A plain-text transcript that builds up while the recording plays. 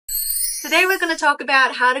Today we're going to talk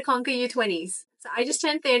about how to conquer your 20s. So I just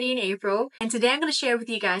turned 30 in April, and today I'm going to share with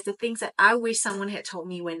you guys the things that I wish someone had told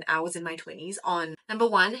me when I was in my 20s on number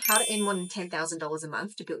 1, how to earn more than $10,000 a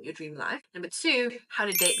month to build your dream life. Number 2, how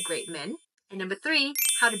to date great men. And number 3,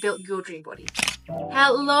 how to build your dream body.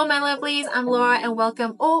 Hello my lovelies, I'm Laura and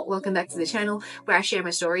welcome back to the channel where I share my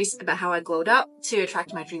stories about how I glowed up to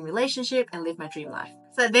attract my dream relationship and live my dream life.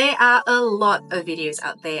 So there are a lot of videos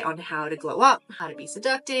out there on how to glow up, how to be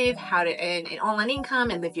seductive, how to earn an online income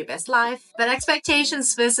and live your best life. But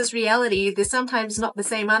expectations versus reality, they're sometimes not the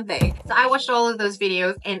same, aren't they? So I watched all of those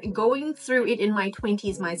videos, and going through it in my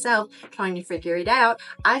 20s myself, trying to figure it out,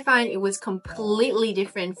 I find it was completely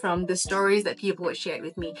different from the stories that people had shared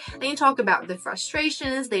with me. They didn't talk about the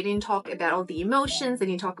frustrations, they didn't talk about all the emotions, they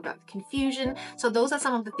didn't talk about the confusion. So those are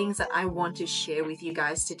some of the things that I want to share with you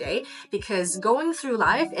guys today, because going through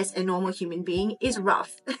life as a normal human being is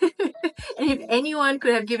rough. And if anyone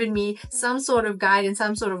could have given me some sort of guide and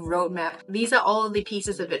some sort of roadmap, these are all of the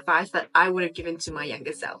pieces of advice that I would have given to my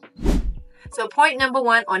younger self. So point number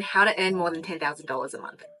 1 on how to earn more than $10,000 a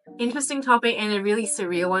month. Interesting topic and a really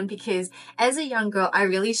surreal one, because as a young girl, I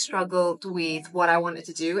really struggled with what I wanted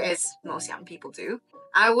to do, as most young people do.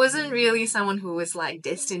 I wasn't really someone who was like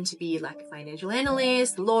destined to be like a financial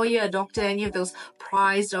analyst, lawyer, doctor, any of those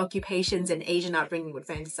prized occupations an Asian upbringing would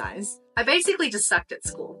fantasize. I basically just sucked at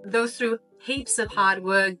school. Though through heaps of hard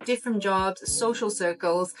work, different jobs, social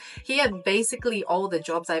circles, here basically all the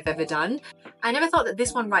jobs I've ever done. I never thought that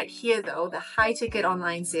this one right here though, the high ticket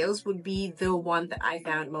online sales, would be the one that I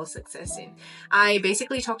found most success in. I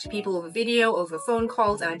basically talked to people over video, over phone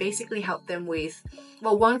calls, and I basically helped them with,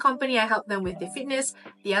 well, one company I helped them with their fitness,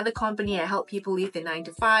 the other company I helped people leave their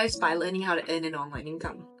 9-to-5s by learning how to earn an online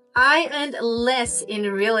income. I earned less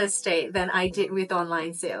in real estate than I did with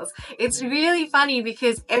online sales. It's really funny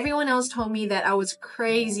because everyone else told me that I was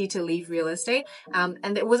crazy to leave real estate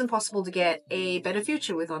and it wasn't possible to get a better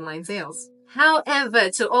future with online sales. However,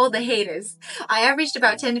 to all the haters, I averaged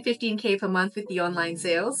about 10 to 15k per month with the online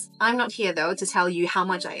sales. I'm not here though to tell you how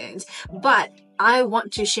much I earned, but I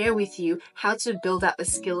want to share with you how to build up a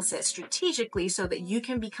skill set strategically so that you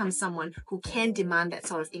can become someone who can demand that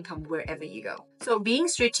sort of income wherever you go. So being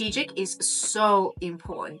strategic is so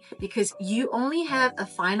important because you only have a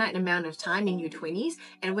finite amount of time in your 20s,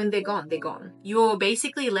 and when they're gone, they're gone. You're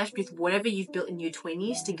basically left with whatever you've built in your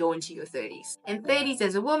 20s to go into your 30s. And 30s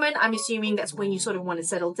as a woman, I'm assuming that's when you sort of want to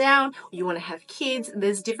settle down, you want to have kids.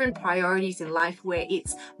 There's different priorities in life where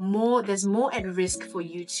there's more at risk for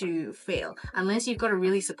you to fail. Unless you've got a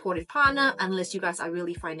really supportive partner, unless you guys are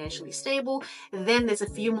really financially stable, then there's a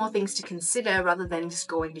few more things to consider rather than just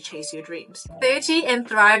going to chase your dreams. 30 and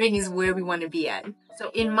thriving is where we want to be at. So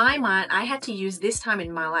in my mind, I had to use this time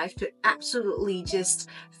in my life to absolutely just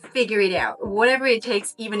figure it out, whatever it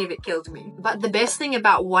takes, even if it killed me. But the best thing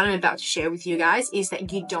about what I'm about to share with you guys is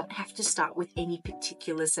that you don't have to start with any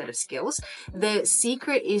particular set of skills. The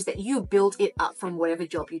secret is that you build it up from whatever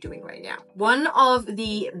job you're doing right now. One of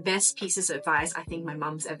the best pieces of advice I think my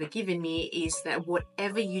mom's ever given me is that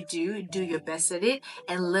whatever you do, do your best at it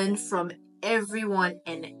and learn from everyone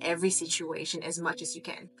and every situation as much as you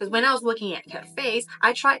can. Because when I was working at cafes,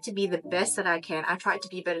 I tried to be the best that I can. I tried to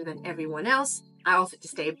be better than everyone else. I offered to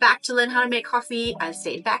stay back to learn how to make coffee. I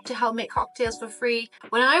stayed back to help make cocktails for free.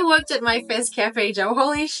 When I worked at my first cafe job,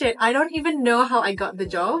 holy shit, I don't even know how I got the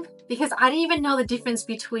job because I didn't even know the difference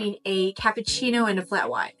between a cappuccino and a flat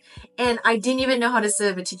white. And I didn't even know how to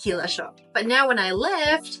serve a tequila shot. But now when I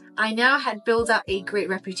left, I now had built up a great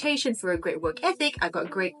reputation for a great work ethic. I got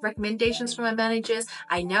great recommendations from my managers.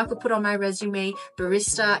 I now could put on my resume,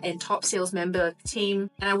 barista and top sales member of the team.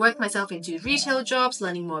 And I worked myself into retail jobs,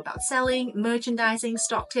 learning more about selling, merchandising,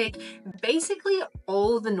 stock take, basically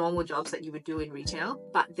all the normal jobs that you would do in retail.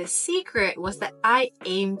 But the secret was that I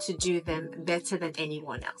aimed to do them better than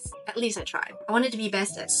anyone else. At least I tried. I wanted to be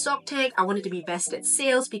best at stock take. I wanted to be best at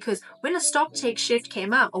sales, because when a stock take shift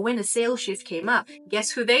came up or when a sales shift came up,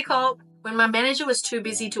 guess who they called? When my manager was too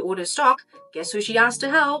busy to order stock, guess who she asked to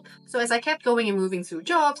help? So as I kept going and moving through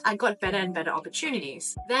jobs, I got better and better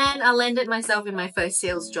opportunities. Then I landed myself in my first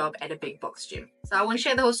sales job at a big box gym. So I won't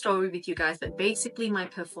share the whole story with you guys, but basically my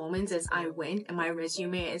performance as I went and my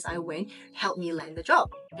resume as I went helped me land the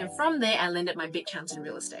job. And from there, I landed my big chance in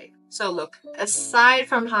real estate. So look, aside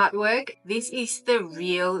from hard work, this is the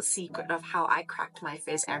real secret of how I cracked my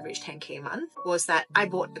first average 10k a month, was that I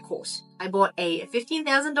bought the course. I bought a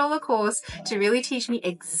 $15,000 course course to really teach me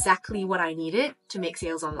exactly what I needed to make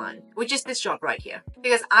sales online, which is this job right here.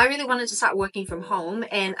 Because I really wanted to start working from home,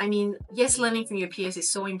 and I mean, yes, learning from your peers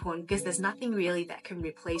is so important because there's nothing really that can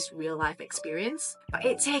replace real life experience, but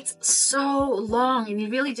it takes so long, and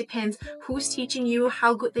it really depends who's teaching you,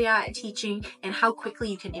 how good they are at teaching, and how quickly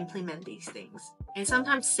you can implement these things. And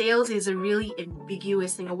sometimes sales is a really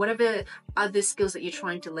ambiguous thing, or whatever other skills that you're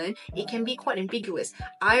trying to learn, it can be quite ambiguous.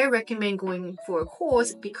 I recommend going for a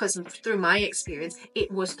course because through my experience,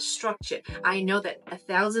 it was structured. I know that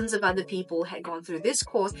thousands of other people had gone through this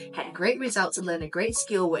course, had great results, learned a great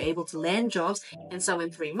skill, were able to land jobs. And so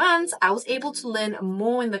in 3 months, I was able to learn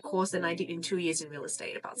more in the course than I did in 2 years in real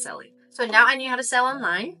estate about selling. So now I knew how to sell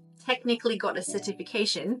online. Technically got a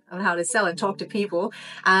certification on how to sell and talk to people.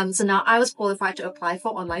 So now I was qualified to apply for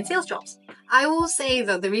online sales jobs. I will say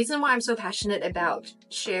though, the reason why I'm so passionate about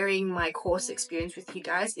sharing my course experience with you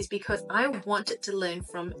guys is because I wanted to learn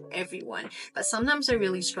from everyone. But sometimes I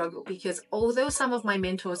really struggle because although some of my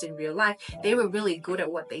mentors in real life, they were really good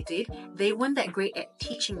at what they did, they weren't that great at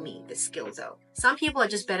teaching me the skills though. Some people are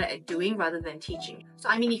just better at doing rather than teaching. So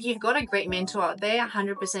I mean, if you've got a great mentor out there,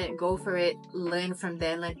 100% go for it, learn from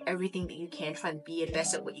them, learn everything that you can, try and be your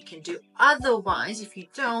best at what you can do. Otherwise, if you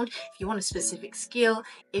don't, if you want a specific skill,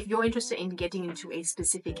 if you're interested in getting into a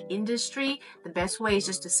specific industry, the best way is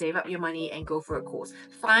just to save up your money and go for a course.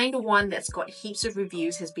 Find one that's got heaps of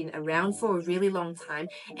reviews, has been around for a really long time,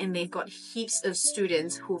 and they've got heaps of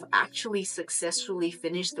students who've actually successfully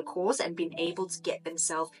finished the course and been able to get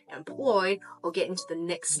themselves employed or get into the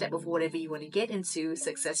next step of whatever you want to get into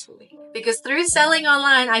successfully. Because through selling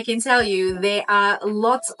online, I can tell you there are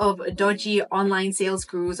lots of dodgy online sales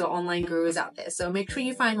gurus or online gurus out there. So make sure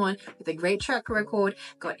you find one with a great track record,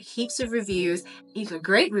 got heaps of reviews, these are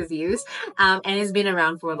great reviews, and has been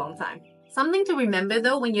around for a long time. Something to remember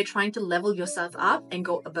though, when you're trying to level yourself up and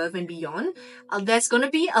go above and beyond, there's going to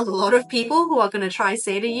be a lot of people who are going to try to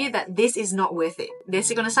say to you that this is not worth it. They're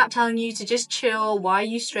going to start telling you to just chill. Why are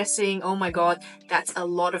you stressing? Oh my God, that's a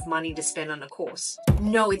lot of money to spend on a course.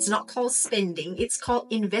 No, it's not called spending. It's called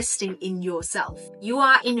investing in yourself. You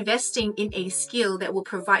are investing in a skill that will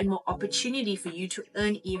provide more opportunity for you to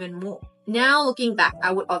earn even more. Now looking back,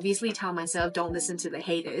 I would obviously tell myself don't listen to the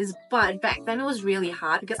haters, but back then it was really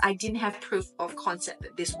hard because I didn't have proof of concept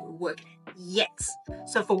that this would work yet.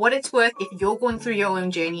 So for what it's worth, if you're going through your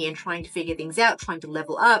own journey and trying to figure things out, trying to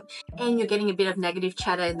level up, and you're getting a bit of negative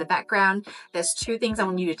chatter in the background, there's 2 things I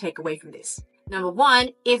want you to take away from this. Number 1,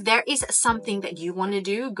 if there is something that you want to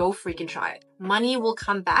do, go freaking try it. Money will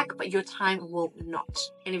come back, but your time will not.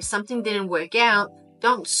 And if something didn't work out,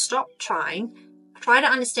 don't stop trying. Try to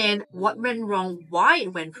understand what went wrong, why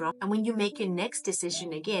it went wrong, and when you make your next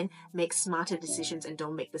decision again, make smarter decisions and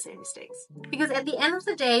don't make the same mistakes. Because at the end of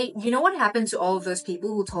the day, you know what happened to all of those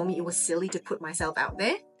people who told me it was silly to put myself out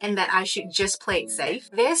there and that I should just play it safe?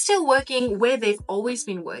 They're still working where they've always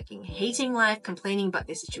been working, hating life, complaining about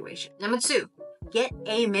their situation. Number 2, get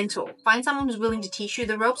a mentor. Find someone who's willing to teach you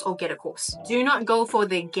the ropes or get a course. Do not go for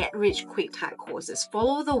the get-rich-quick type courses.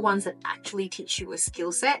 Follow the ones that actually teach you a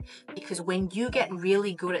skill set, because when you get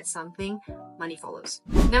really good at something, money follows.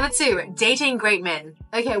 Number 2, dating great men.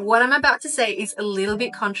 Okay, what I'm about to say is a little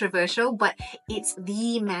bit controversial, but it's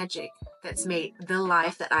the magic that's made the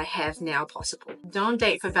life that I have now possible. Don't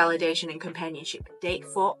date for validation and companionship. Date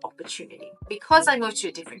for opportunity. Because I moved to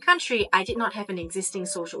a different country, I did not have an existing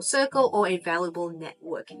social circle or a valuable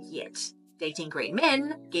network yet. Dating great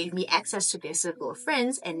men gave me access to their circle of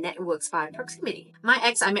friends and networks via proximity. My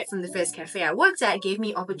ex I met from the first cafe I worked at gave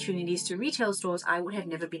me opportunities to retail stores I would have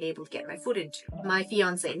never been able to get my foot into. My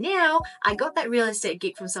fiance now, I got that real estate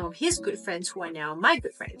gig from some of his good friends who are now my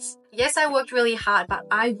good friends. Yes, I worked really hard, but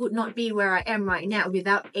I would not be where I am right now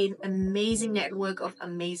without an amazing network of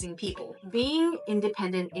amazing people. Being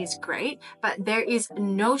independent is great, but there is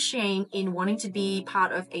no shame in wanting to be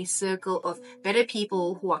part of a circle of better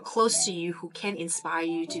people who are close to you, who can inspire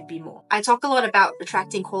you to be more. I talk a lot about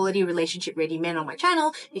attracting quality relationship ready men on my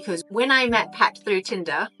channel because when I met Pat through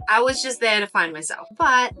Tinder, I was just there to find myself.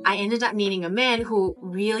 But I ended up meeting a man who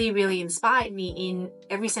really inspired me in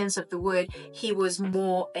every sense of the word. He was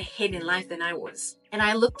more ahead in life than I was. And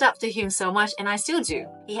I looked up to him so much, and I still do.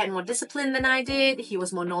 He had more discipline than I did. He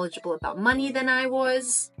was more knowledgeable about money than I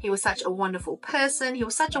was. He was such a wonderful person. He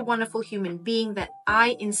was such a wonderful human being that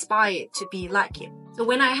I inspired to be like him. So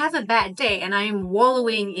when I have a bad day and I am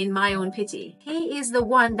wallowing in my own pity, he is the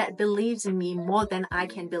one that believes in me more than I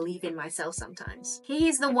can believe in myself sometimes. He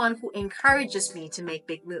is the one who encourages me to make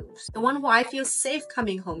big moves. The one who I feel safe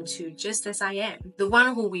coming home to just as I am. The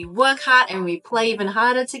one who we work hard and we play even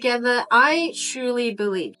harder together. I truly truly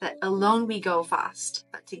believe that alone we go fast,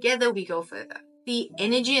 but together we go further. The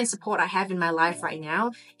energy and support I have in my life right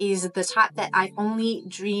now is the type that I've only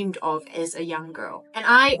dreamed of as a young girl. And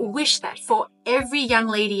I wish that for every young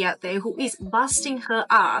lady out there who is busting her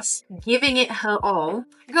ass, giving it her all,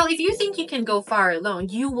 girl, if you think you can go far alone,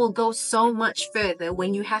 you will go so much further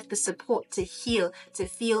when you have the support to heal, to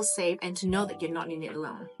feel safe, and to know that you're not in it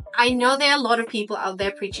alone. I know there are a lot of people out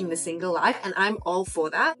there preaching the single life, and I'm all for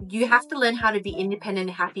that. You have to learn how to be independent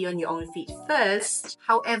and happy on your own feet first.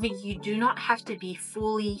 However, you do not have to be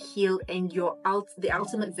fully healed and the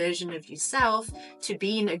ultimate version of yourself to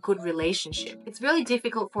be in a good relationship. It's really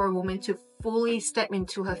difficult for a woman to fully step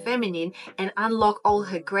into her feminine and unlock all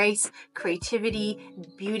her grace, creativity,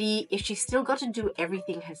 beauty if she's still got to do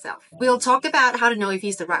everything herself. We'll talk about how to know if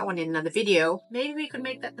he's the right one in another video. Maybe we could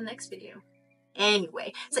make that the next video.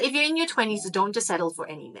 Anyway, so if you're in your 20s, don't just settle for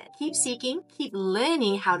any men. Keep seeking, keep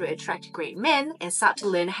learning how to attract great men, and start to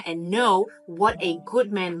learn and know what a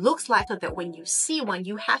good man looks like, so that when you see one,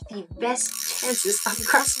 you have the best chances of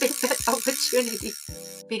grasping that opportunity.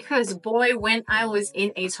 Because boy, when I was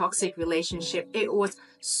in a toxic relationship, it was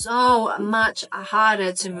so much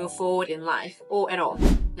harder to move forward in life, or at all.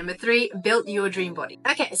 Number 3, build your dream body.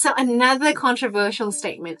 Okay, so another controversial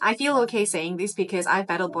statement. I feel okay saying this because I've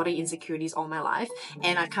battled body insecurities all my life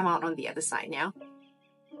and I've come out on the other side now.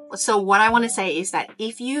 So what I want to say is that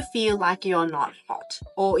if you feel like you're not hot,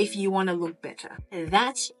 or if you want to look better,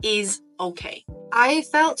 that is okay. I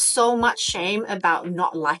felt so much shame about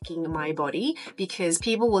not liking my body because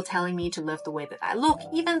people were telling me to love the way that I look,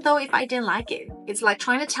 even though if I didn't like it. It's like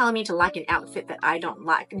trying to tell me to like an outfit that I don't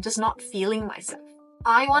like and just not feeling myself.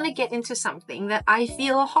 I want to get into something that I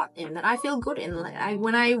feel hot in, that I feel good in.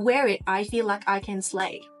 When I wear it, I feel like I can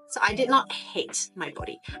slay. So I did not hate my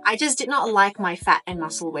body. I just did not like my fat and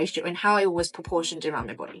muscle ratio and how it was proportioned around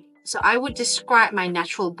my body. So I would describe my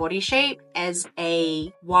natural body shape as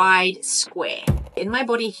a wide square. In my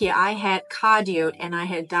body here, I had cardioed and I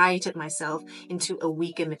had dieted myself into a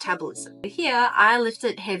weaker metabolism. Here, I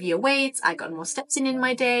lifted heavier weights, I got more steps in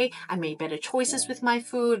my day, I made better choices with my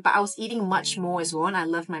food, but I was eating much more as well and I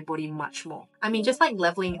loved my body much more. I mean, just like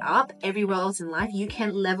leveling up everywhere else in life, you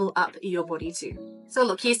can level up your body too. So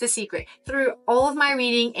look, here's the secret. Through all of my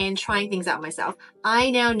reading and trying things out myself,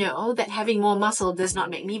 I now know that having more muscle does not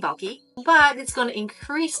make me bulky, but it's going to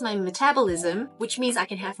increase my metabolism, which means I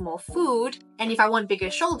can have more food. And if I want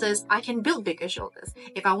bigger shoulders, I can build bigger shoulders.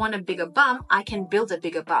 If I want a bigger bum, I can build a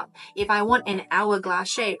bigger bum. If I want an hourglass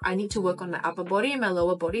shape, I need to work on my upper body and my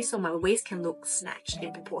lower body so my waist can look snatched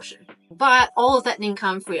in proportion. But all of that didn't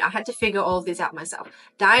come free. I had to figure all of this out myself.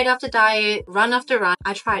 Diet after diet, run after run.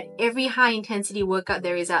 I tried every high intensity workout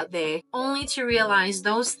there is out there, only to realize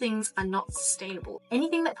those things are not sustainable.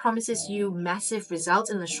 Anything that promises you massive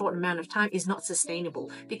results in a short amount of time is not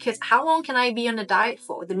sustainable, because how long can I be on a diet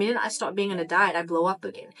for? The minute I stop being on a diet, I blow up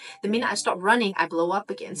again. The minute I stop running, I blow up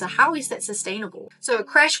again. So how is that sustainable? So a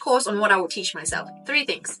crash course on what I will teach myself. 3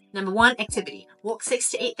 things. Number 1, activity. Walk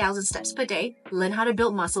 6,000 to 8,000 steps per day. Learn how to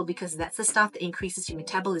build muscle because that's the stuff that increases your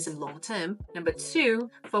metabolism long term. Number 2,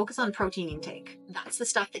 focus on protein intake. That's the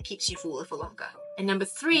stuff that keeps you fuller for longer. And number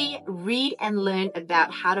 3, read and learn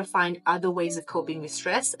about how to find other ways of coping with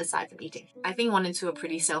stress aside from eating. I think 1 and 2 are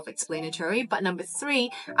pretty self-explanatory, but number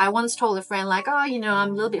 3, I once told a friend like, oh, you know,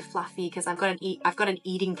 I'm a little bit fluffy because I've got an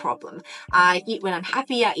eating problem. I eat when I'm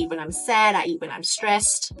happy, I eat when I'm sad, I eat when I'm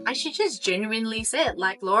stressed. And she just genuinely said,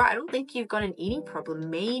 like, Laura, I don't think you've got an eating problem.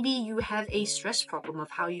 Maybe you have a stress problem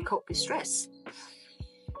of how you cope with stress.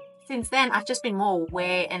 Since then, I've just been more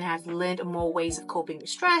aware and have learned more ways of coping with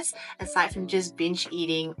stress aside from just binge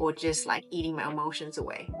eating or just like eating my emotions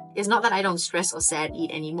away. It's not that I don't stress or sad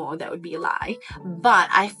eat anymore, that would be a lie, but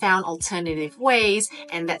I found alternative ways,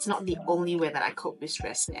 and that's not the only way that I cope with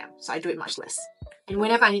stress now. So I do it much less. And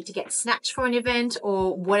whenever I need to get snatched for an event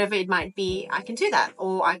or whatever it might be, I can do that,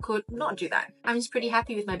 or I could not do that. I'm just pretty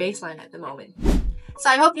happy with my baseline at the moment. So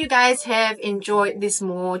I hope you guys have enjoyed this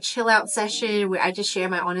more chill out session where I just share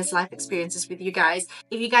my honest life experiences with you guys.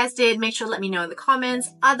 If you guys did, make sure to let me know in the comments.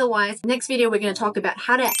 Otherwise, next video we're going to talk about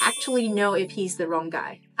how to actually know if he's the wrong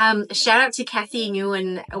guy. Shout out to Kathy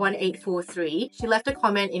Nguyen 1843. She left a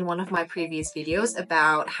comment in one of my previous videos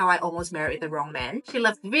about how I almost married the wrong man. She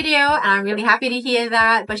left the video and I'm really happy to hear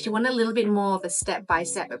that, but she wanted a little bit more of a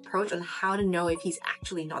step-by-step approach on how to know if he's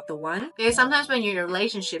actually not the one. Because sometimes when you're in a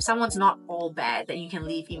relationship, someone's not all bad that you can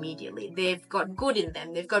leave immediately. They've got good in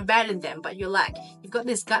them, they've got bad in them, but you're like, you've got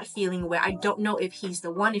this gut feeling where I don't know if he's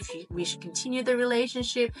the one, if we should continue the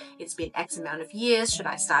relationship. It's been X amount of years. Should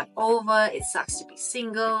I start over? It sucks to be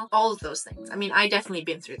single. single, all of those things. I mean, I definitely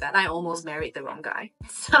been through that. I almost married the wrong guy.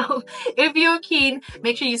 So if you're keen,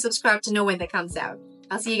 make sure you subscribe to know when that comes out.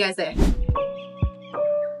 I'll see you guys there.